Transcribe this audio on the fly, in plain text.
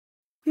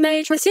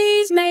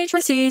Matrices,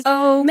 matrices,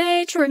 oh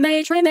matrices,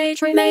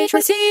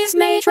 matrices,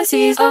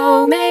 matrices,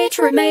 oh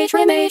matrices,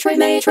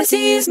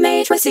 matrices,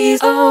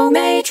 matrices, oh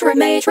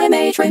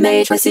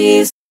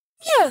matrices.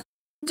 Yeah.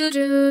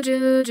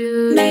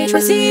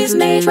 Matrices,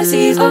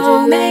 matrices,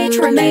 oh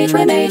matrices,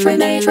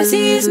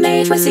 matrices,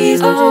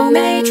 matrices, oh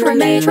matrices,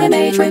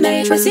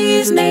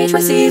 matrices,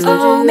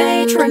 oh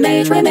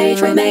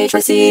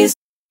matrices.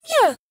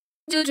 Yeah.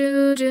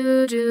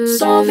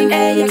 Solving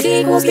AX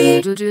equals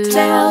B,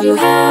 tell you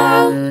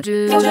how.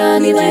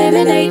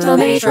 Gaussian-eliminate the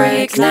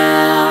matrix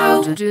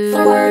now.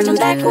 Forward and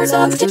backward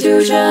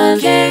substitution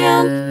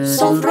can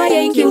solve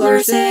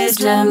triangular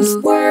systems.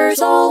 We're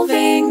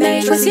solving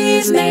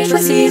matrices,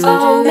 matrices,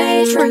 oh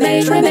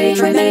matrices,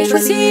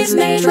 matrices,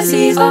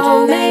 matrices,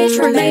 oh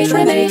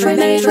matrices,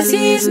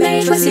 matrices,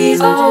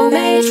 oh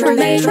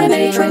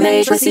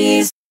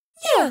matrices.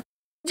 Yeah.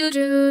 For an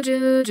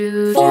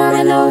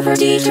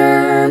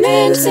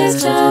overdetermined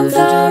system,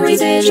 the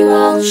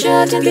residual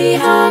shouldn't be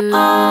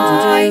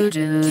high.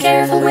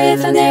 Careful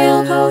with the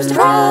nail post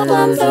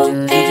problem though,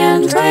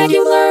 and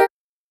regular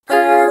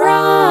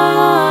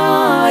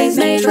arise.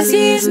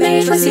 Matrices,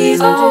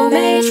 matrices, oh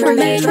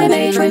matrices,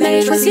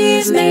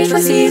 matrices,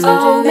 matrices,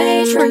 oh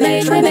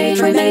matrices,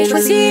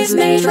 matrices,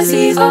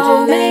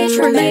 oh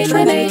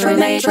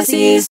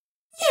matrices.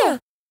 Yeah.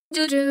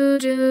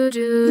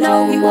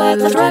 Knowing what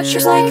the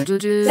structure's like,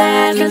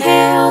 that can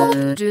help.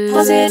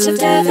 Positive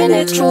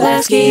definite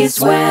Cholesky's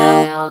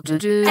swell.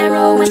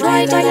 Arrow and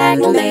right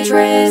diagonal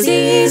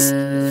matrices.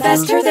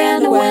 Faster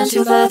than 1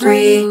 to the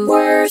 3.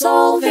 We're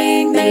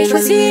solving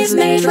matrices,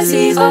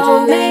 matrices,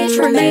 oh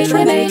matrices,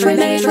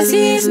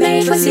 matrices,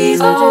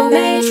 matrices, oh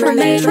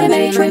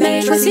matrices,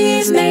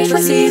 matrices,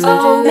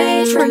 oh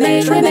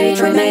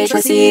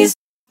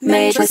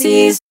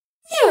matrices.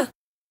 Yeah.